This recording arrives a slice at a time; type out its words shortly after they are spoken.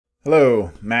Hello,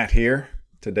 Matt here.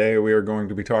 Today we are going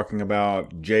to be talking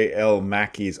about J.L.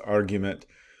 Mackie's argument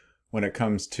when it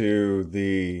comes to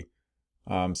the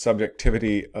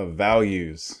subjectivity of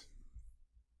values.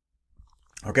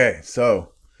 Okay,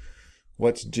 so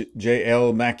what's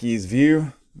J.L. Mackie's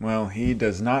view? Well, he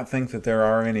does not think that there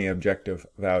are any objective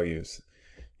values.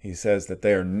 He says that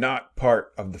they are not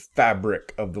part of the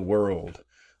fabric of the world.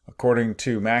 According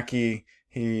to Mackie,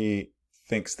 he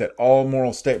thinks that all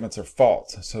moral statements are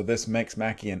false. So this makes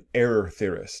Mackie an error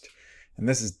theorist. And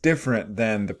this is different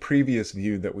than the previous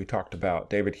view that we talked about,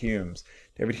 David Hume's.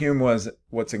 David Hume was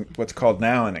what's called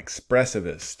now an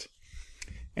expressivist.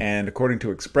 And according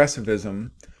to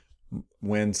expressivism,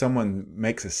 when someone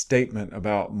makes a statement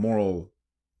about moral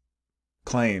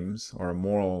claims or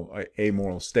a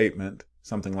amoral statement,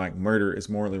 something like murder is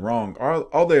morally wrong,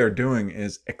 all they are doing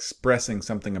is expressing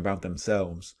something about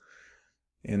themselves.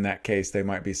 In that case, they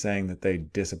might be saying that they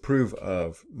disapprove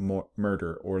of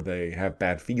murder, or they have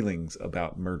bad feelings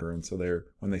about murder. And so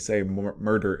when they say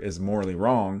murder is morally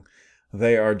wrong,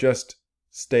 they are just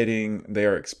stating, they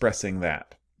are expressing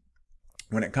that.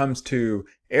 When it comes to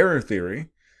error theory,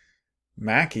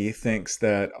 Mackie thinks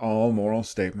that all moral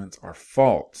statements are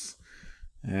false.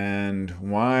 And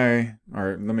why?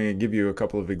 Or let me give you a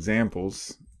couple of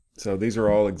examples. So these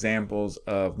are all examples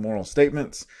of moral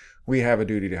statements. We have a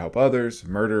duty to help others.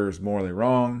 Murder is morally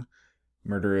wrong.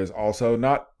 Murder is also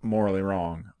not morally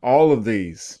wrong. All of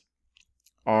these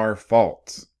are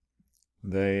false.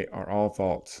 They are all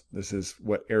false. This is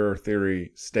what error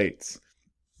theory states.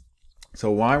 So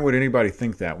why would anybody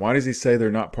think that? Why does he say they're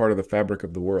not part of the fabric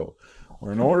of the world?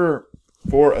 Well, in order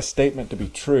for a statement to be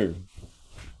true,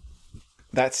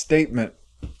 that statement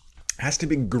has to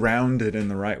be grounded in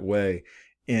the right way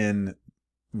in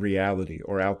reality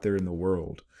or out there in the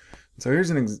world. So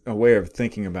here's a way of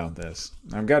thinking about this.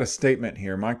 I've got a statement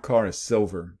here. My car is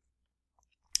silver.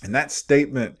 And that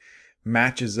statement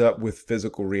matches up with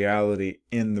physical reality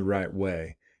in the right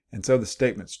way. And so the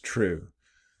statement's true.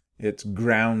 It's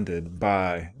grounded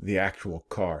by the actual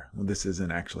car. Well, this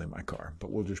isn't actually my car, but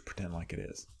we'll just pretend like it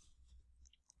is.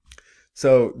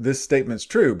 So this statement's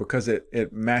true because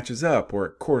it matches up, or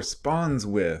it corresponds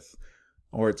with,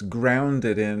 or it's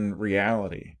grounded in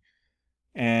reality.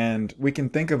 And we can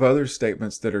think of other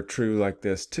statements that are true like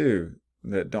this too,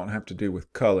 that don't have to do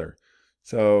with color.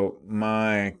 So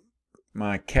my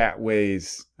cat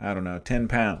weighs, I don't know, 10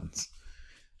 pounds.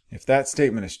 If that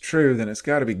statement is true, then it's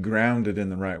got to be grounded in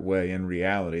the right way in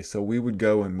reality. So we would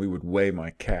go and we would weigh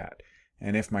my cat.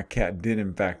 And if my cat did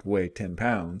in fact weigh 10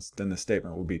 pounds, then the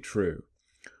statement would be true.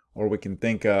 Or we can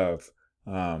think of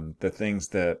the things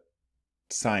that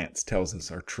science tells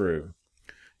us are true.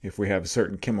 If we have a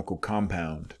certain chemical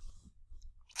compound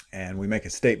and we make a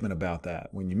statement about that,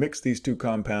 when you mix these two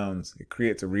compounds, it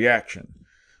creates a reaction.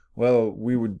 Well,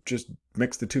 we would just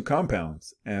mix the two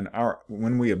compounds, and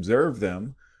when we observe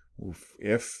them,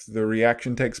 if the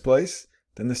reaction takes place,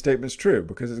 then the statement's true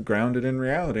because it's grounded in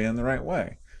reality in the right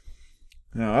way.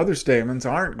 Now, other statements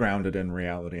aren't grounded in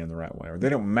reality in the right way, or they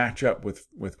don't match up with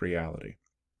reality.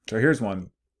 So here's one.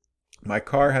 My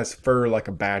car has fur like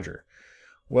a badger.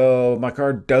 Well, my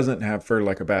car doesn't have fur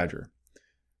like a badger.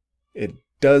 It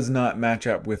does not match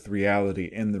up with reality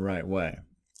in the right way.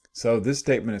 So this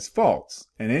statement is false.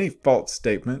 And any false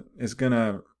statement is going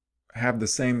to have the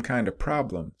same kind of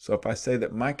problem. So if I say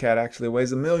that my cat actually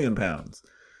weighs 1,000,000 pounds,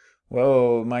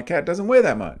 well, my cat doesn't weigh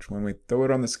that much. When we throw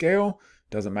it on the scale,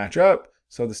 it doesn't match up,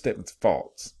 so the statement's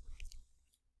false.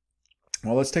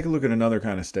 Well, let's take a look at another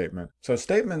kind of statement. So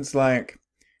statements like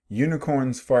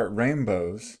unicorns fart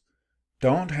rainbows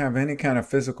don't have any kind of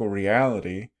physical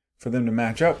reality for them to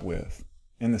match up with,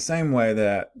 in the same way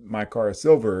that my car is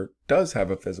silver does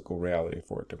have a physical reality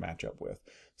for it to match up with.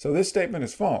 So this statement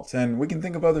is false, and we can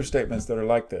think of other statements that are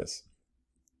like this.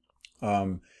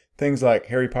 Things like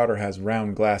Harry Potter has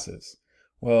round glasses.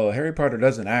 Well, Harry Potter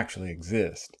doesn't actually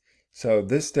exist. So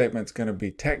this statement's going to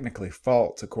be technically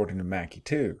false according to Mackie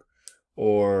too.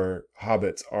 Or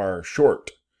hobbits are short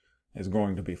is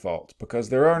going to be false because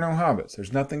there are no hobbits.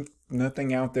 There's nothing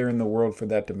out there in the world for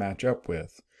that to match up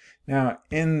with. Now,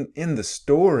 in the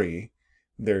story,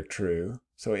 they're true.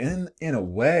 So in a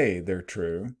way, they're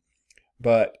true.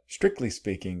 But strictly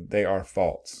speaking, they are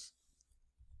false.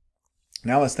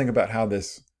 Now let's think about how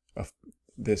this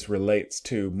relates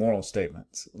to moral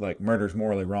statements, like murder's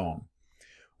morally wrong.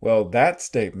 Well, that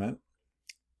statement,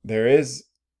 there is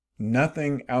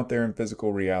nothing out there in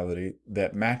physical reality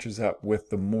that matches up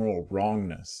with the moral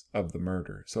wrongness of the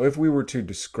murder. So if we were to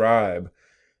describe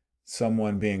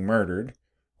someone being murdered,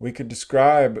 we could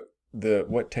describe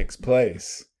what takes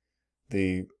place,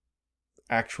 the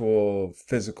actual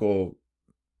physical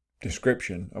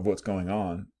description of what's going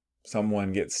on.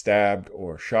 Someone gets stabbed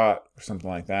or shot or something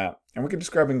like that, and we could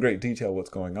describe in great detail what's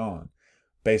going on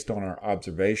based on our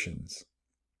observations.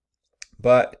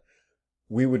 But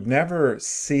we would never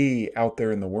see out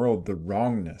there in the world the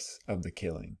wrongness of the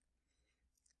killing.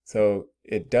 So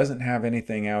it doesn't have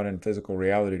anything out in physical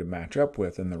reality to match up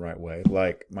with in the right way,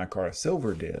 like my car of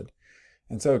silver did.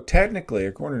 And so technically,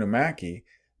 according to Mackie,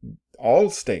 all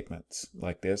statements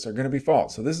like this are going to be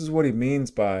false. So this is what he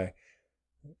means by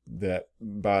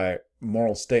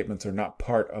moral statements are not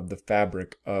part of the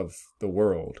fabric of the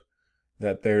world,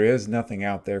 that there is nothing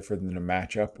out there for them to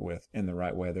match up with in the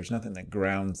right way. There's nothing that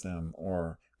grounds them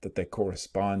or that they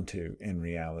correspond to in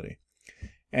reality.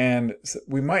 And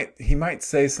he might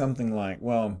say something like,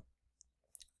 well,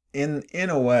 in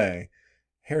a way,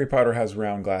 Harry Potter has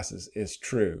round glasses is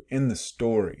true in the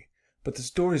story, but the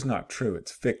story's not true,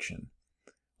 it's fiction.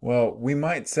 Well, we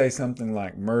might say something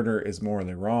like murder is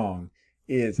morally wrong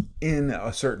is in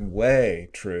a certain way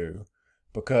true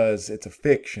because it's a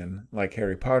fiction, like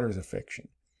Harry Potter is a fiction.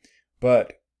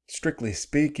 But strictly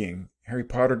speaking, Harry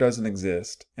Potter doesn't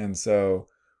exist, and so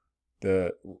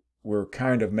we're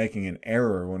kind of making an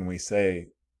error when we say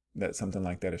that something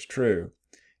like that is true.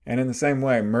 And in the same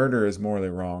way, murder is morally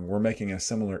wrong. We're making a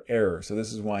similar error. So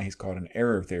this is why he's called an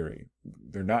error theory.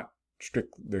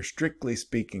 They're strictly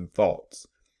speaking false.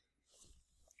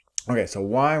 Okay, so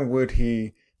why would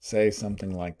he say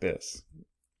something like this?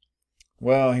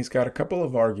 Well, he's got a couple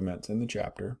of arguments in the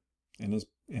chapter, in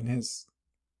his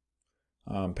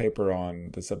paper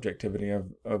on the subjectivity of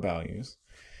values.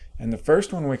 And the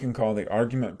first one we can call the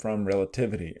argument from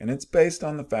relativity, and it's based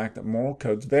on the fact that moral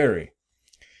codes vary.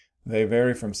 They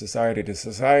vary from society to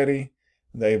society.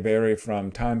 They vary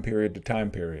from time period to time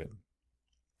period.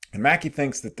 And Mackie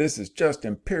thinks that this is just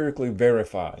empirically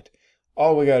verified.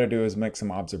 All we got to do is make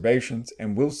some observations,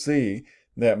 and we'll see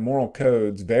that moral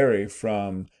codes vary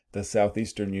from the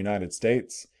southeastern United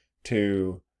States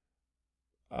to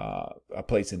a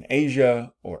place in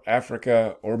Asia or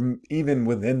Africa, or even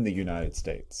within the United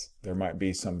States. There might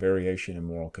be some variation in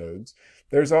moral codes.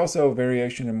 There's also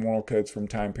variation in moral codes from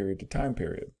time period to time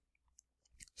period.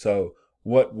 So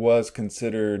what was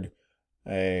considered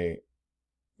a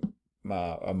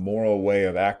moral way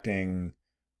of acting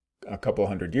a couple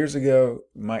hundred years ago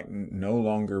might no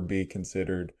longer be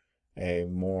considered a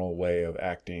moral way of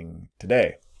acting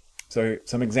today. So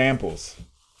some examples.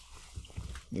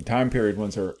 The time period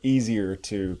ones are easier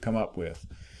to come up with.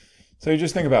 So you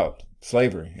just think about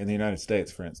slavery in the United States,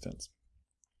 for instance.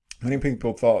 Many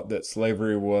people thought that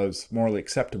slavery was morally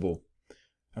acceptable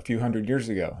a few hundred years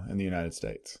ago in the United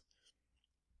States.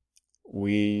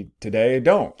 We today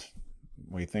don't.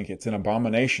 We think it's an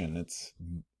abomination. It's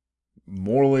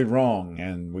morally wrong,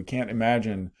 and we can't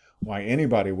imagine why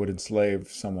anybody would enslave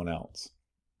someone else.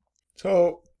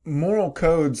 So moral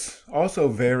codes also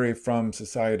vary from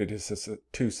society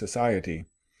to society.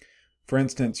 For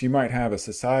instance, you might have a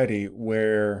society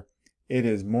where it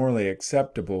is morally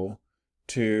acceptable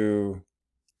to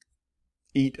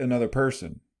eat another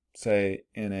person, say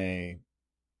in a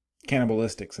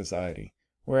cannibalistic society,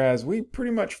 whereas we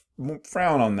pretty much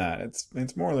frown on that.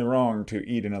 It's morally wrong to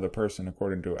eat another person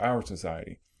according to our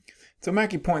society. So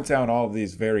Mackie points out all of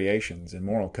these variations in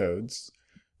moral codes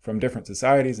from different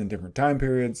societies and different time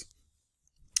periods.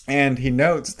 And he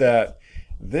notes that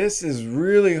this is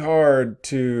really hard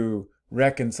to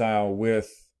reconcile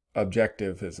with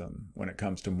objectivism when it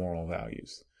comes to moral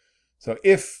values. So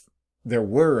if there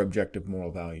were objective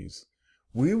moral values,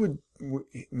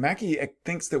 Mackie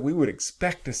thinks that we would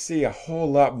expect to see a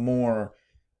whole lot more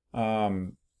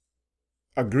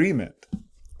agreement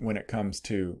when it comes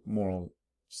to moral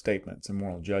statements and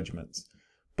moral judgments.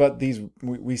 But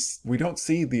we don't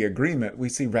see the agreement, we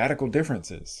see radical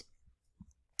differences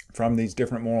from these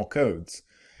different moral codes.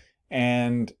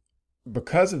 And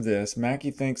because of this, Mackie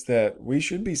thinks that we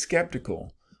should be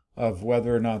skeptical of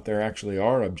whether or not there actually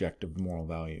are objective moral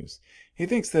values. He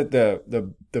thinks that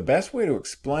the best way to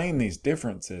explain these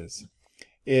differences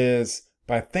is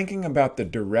by thinking about the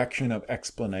direction of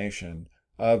explanation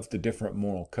of the different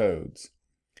moral codes.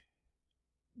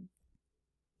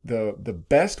 The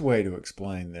best way to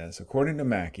explain this, according to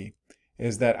Mackie,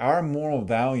 is that our moral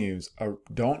values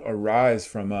don't arise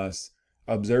from us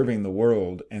observing the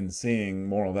world and seeing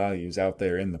moral values out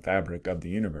there in the fabric of the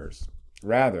universe.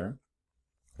 Rather,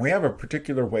 we have a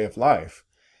particular way of life,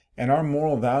 and our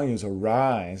moral values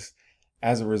arise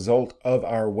as a result of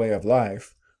our way of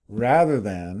life, rather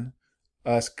than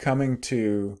us coming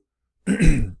to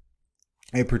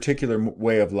a particular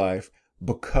way of life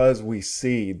because we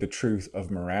see the truth of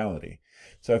morality.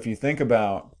 So if you think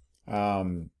about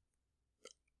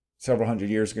several hundred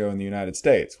years ago in the United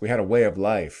States. We had a way of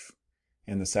life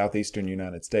in the southeastern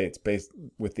United States based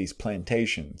with these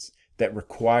plantations that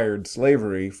required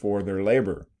slavery for their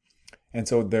labor. And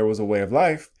so there was a way of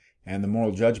life, and the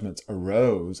moral judgments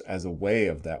arose as a way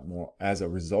of that as a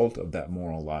result of that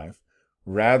moral life,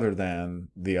 rather than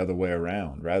the other way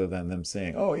around, rather than them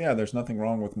saying, oh yeah, there's nothing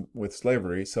wrong with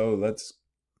slavery, so let's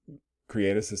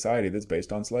create a society that's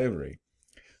based on slavery.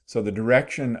 So the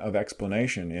direction of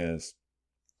explanation is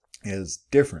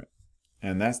different,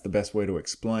 and that's the best way to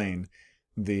explain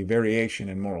the variation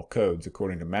in moral codes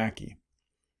according to Mackie.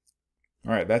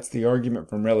 All right, that's the argument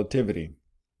from relativity.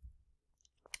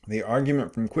 The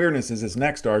argument from queerness is his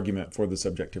next argument for the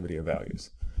subjectivity of values.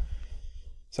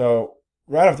 So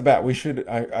right off the bat,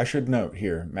 I should note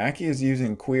here, Mackie is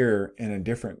using queer in a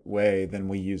different way than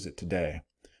we use it today.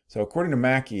 So according to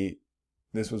Mackie,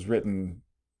 this was written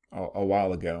a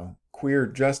while ago, queer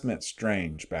just meant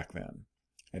strange back then.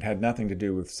 It had nothing to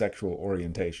do with sexual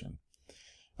orientation.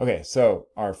 Okay, so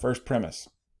our first premise.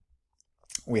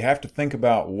 We have to think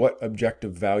about what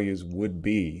objective values would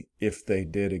be if they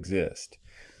did exist.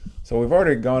 So we've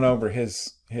already gone over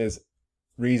his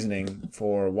reasoning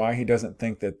for why he doesn't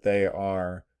think that they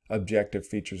are objective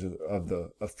features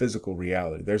of physical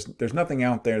reality. There's nothing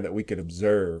out there that we could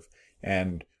observe,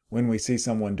 and when we see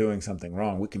someone doing something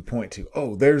wrong, we can point to,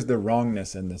 oh, there's the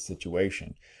wrongness in this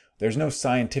situation. There's no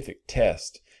scientific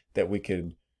test that we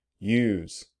could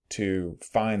use to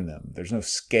find them. There's no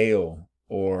scale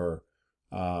or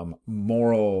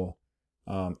moral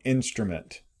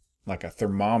instrument like a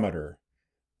thermometer,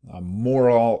 a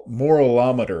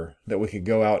moralometer that we could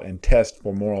go out and test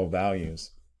for moral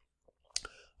values.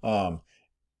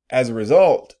 As a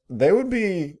result, they would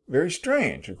be very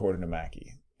strange, according to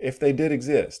Mackie, if they did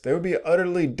exist. They would be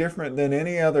utterly different than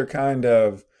any other kind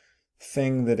of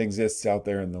thing that exists out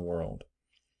there in the world.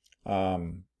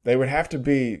 They would have to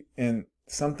be in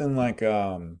something like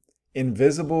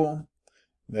invisible.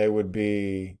 They would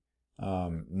be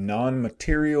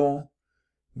non-material.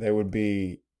 They would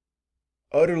be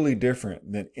utterly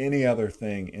different than any other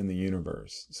thing in the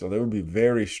universe. So they would be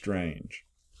very strange.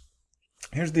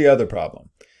 Here's the other problem.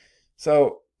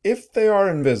 So if they are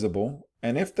invisible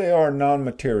and if they are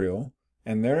non-material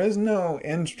and there is no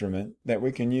instrument that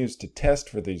we can use to test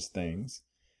for these things,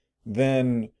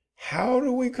 then how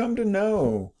do we come to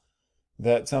know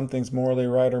that something's morally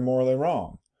right or morally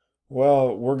wrong?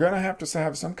 Well, we're going to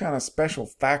have some kind of special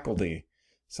faculty,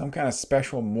 some kind of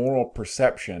special moral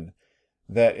perception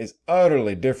that is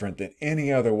utterly different than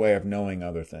any other way of knowing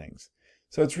other things.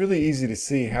 So it's really easy to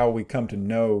see how we come to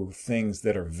know things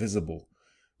that are visible.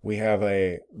 We have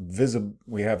a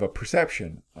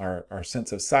perception, our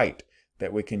sense of sight,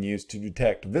 that we can use to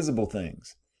detect visible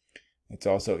things. It's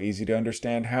also easy to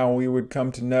understand how we would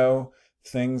come to know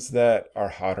things that are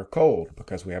hot or cold,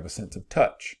 because we have a sense of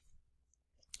touch.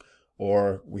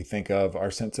 Or we think of our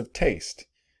sense of taste,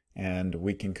 and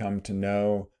we can come to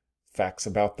know facts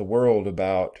about the world,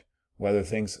 about whether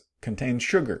things contain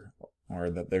sugar or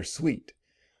that they're sweet.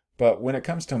 But when it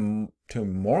comes to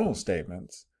moral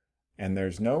statements, and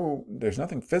there's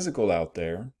nothing physical out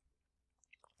there,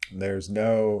 they're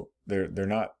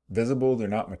not visible, they're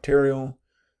not material,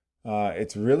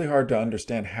 it's really hard to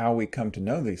understand how we come to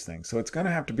know these things. So it's going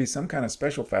to have to be some kind of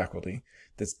special faculty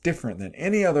that's different than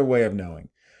any other way of knowing.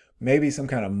 Maybe some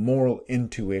kind of moral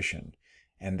intuition.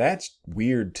 And that's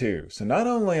weird too. So not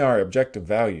only are objective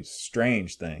values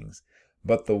strange things,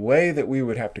 but the way that we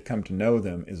would have to come to know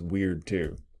them is weird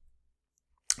too.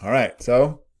 All right,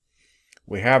 so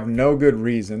we have no good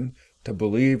reason to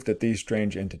believe that these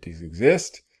strange entities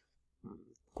exist.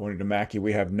 According to Mackie,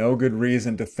 we have no good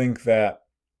reason to think that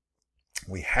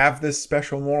we have this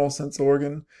special moral sense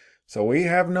organ. So we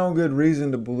have no good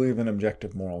reason to believe in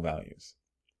objective moral values.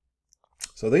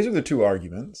 So these are the two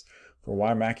arguments for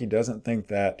why Mackie doesn't think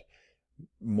that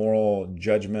moral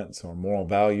judgments or moral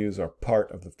values are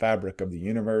part of the fabric of the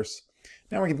universe.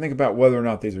 Now we can think about whether or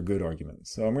not these are good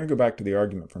arguments. So I'm going to go back to the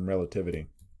argument from relativity.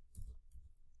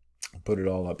 I'll put it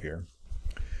all up here.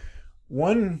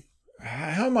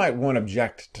 How might one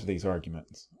object to these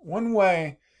arguments? One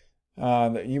way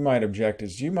that you might object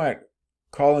is you might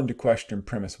call into question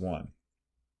premise one.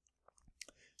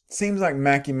 It seems like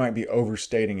Mackie might be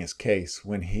overstating his case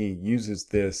when he uses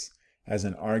this as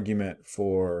an argument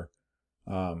from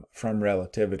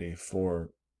relativity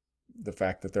for the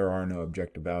fact that there are no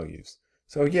objective values.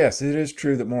 So yes, it is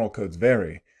true that moral codes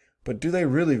vary, but do they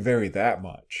really vary that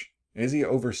much? Is he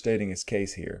overstating his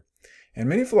case here? And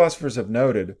many philosophers have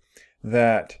noted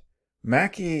that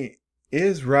Mackie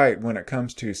is right when it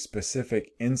comes to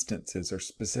specific instances or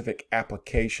specific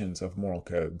applications of moral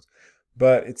codes,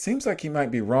 but it seems like he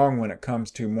might be wrong when it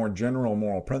comes to more general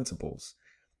moral principles.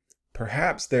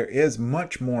 Perhaps there is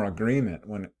much more agreement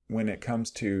when it comes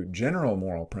to general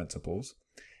moral principles,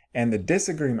 and the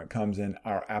disagreement comes in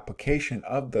our application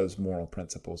of those moral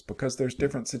principles, because there's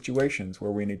different situations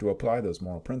where we need to apply those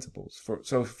moral principles.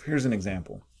 So here's an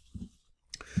example.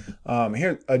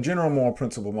 Here, a general moral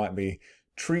principle might be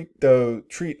treat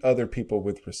other people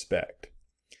with respect.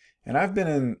 And I've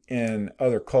been in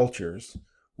other cultures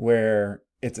where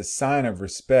it's a sign of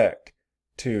respect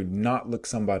to not look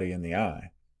somebody in the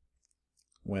eye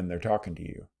when they're talking to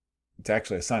you. It's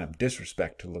actually a sign of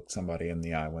disrespect to look somebody in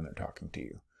the eye when they're talking to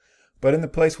you. But in the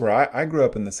place where I grew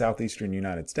up in the southeastern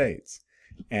United States,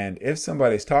 and if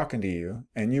somebody's talking to you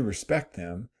and you respect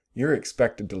them, you're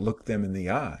expected to look them in the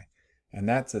eye. And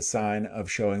that's a sign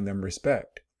of showing them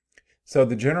respect. So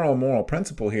the general moral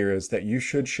principle here is that you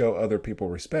should show other people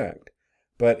respect.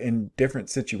 But in different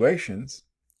situations,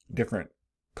 different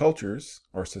cultures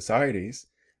or societies,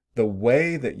 the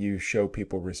way that you show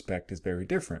people respect is very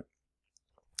different.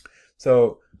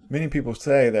 So many people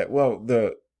say that, well,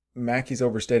 Mackie's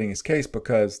overstating his case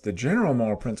because the general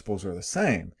moral principles are the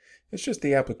same. It's just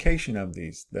the application of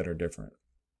these that are different.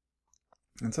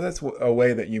 And so that's a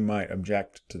way that you might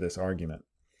object to this argument.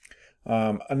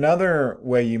 Another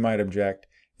way you might object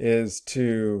is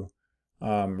to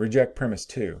reject premise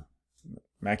 2.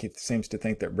 Mackie seems to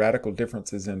think that radical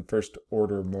differences in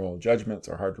first-order moral judgments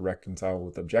are hard to reconcile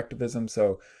with objectivism,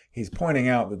 so he's pointing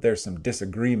out that there's some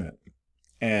disagreement.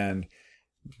 And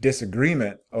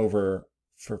disagreement over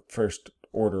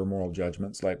first-order moral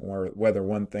judgments, like whether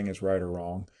one thing is right or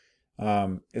wrong,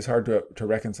 is hard to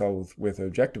reconcile with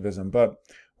objectivism. But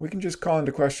we can just call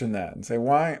into question that and say,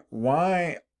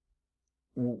 why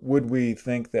would we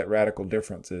think that radical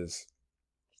differences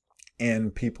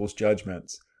in people's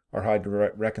judgments are hard to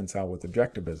reconcile with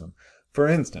objectivism? For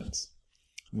instance,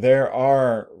 there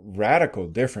are radical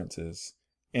differences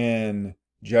in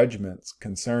judgments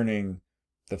concerning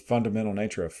the fundamental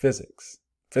nature of physics.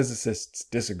 Physicists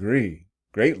disagree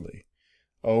greatly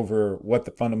over what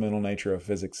the fundamental nature of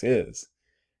physics is.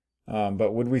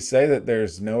 But would we say that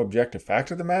there's no objective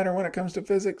fact of the matter when it comes to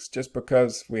physics just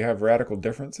because we have radical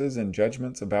differences in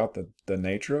judgments about the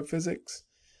nature of physics?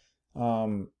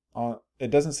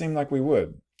 It doesn't seem like we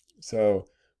would. So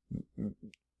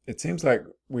it seems like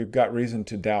we've got reason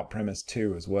to doubt premise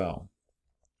 2 as well.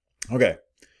 Okay,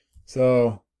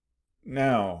 so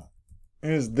now,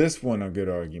 is this one a good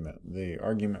argument? The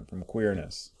argument from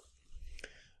queerness.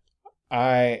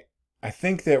 I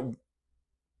think that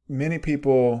many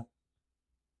people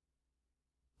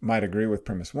might agree with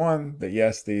premise 1, that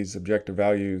yes, these objective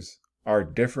values are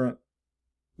different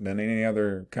than any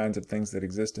other kinds of things that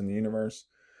exist in the universe.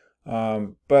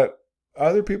 But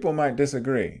other people might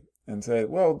disagree and say,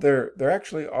 well, there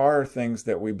actually are things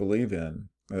that we believe in,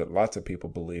 that lots of people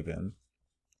believe in,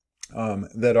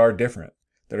 that are different,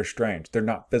 that are strange. They're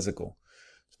not physical.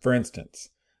 For instance,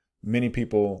 many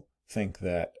people think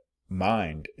that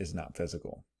mind is not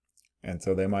physical. And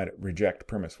so they might reject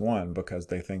premise 1 because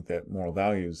they think that moral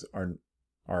values are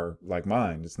like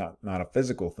mind. It's not a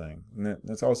physical thing. And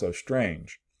that's also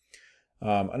strange.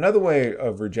 Another way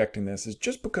of rejecting this is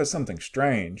just because something's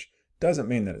strange doesn't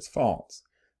mean that it's false.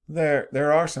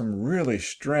 There are some really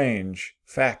strange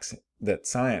facts that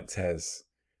science has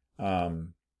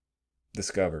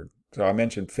discovered. So I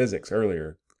mentioned physics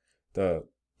earlier. The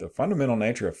fundamental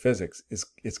nature of physics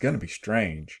is going to be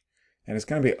strange. And it's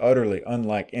going to be utterly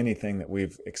unlike anything that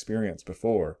we've experienced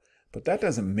before. But that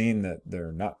doesn't mean that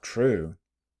they're not true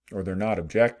or they're not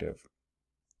objective.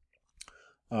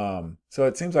 So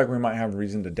it seems like we might have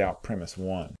reason to doubt premise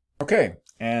 1. Okay,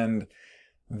 and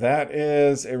that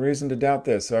is a reason to doubt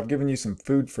this. So I've given you some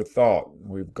food for thought.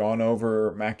 We've gone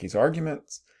over Mackie's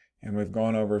arguments, and we've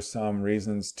gone over some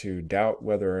reasons to doubt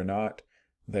whether or not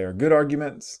they are good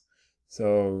arguments.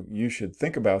 So you should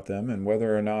think about them and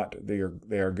whether or not they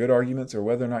are good arguments, or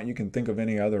whether or not you can think of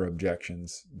any other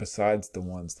objections besides the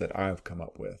ones that I've come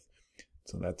up with.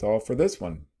 So that's all for this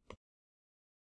one.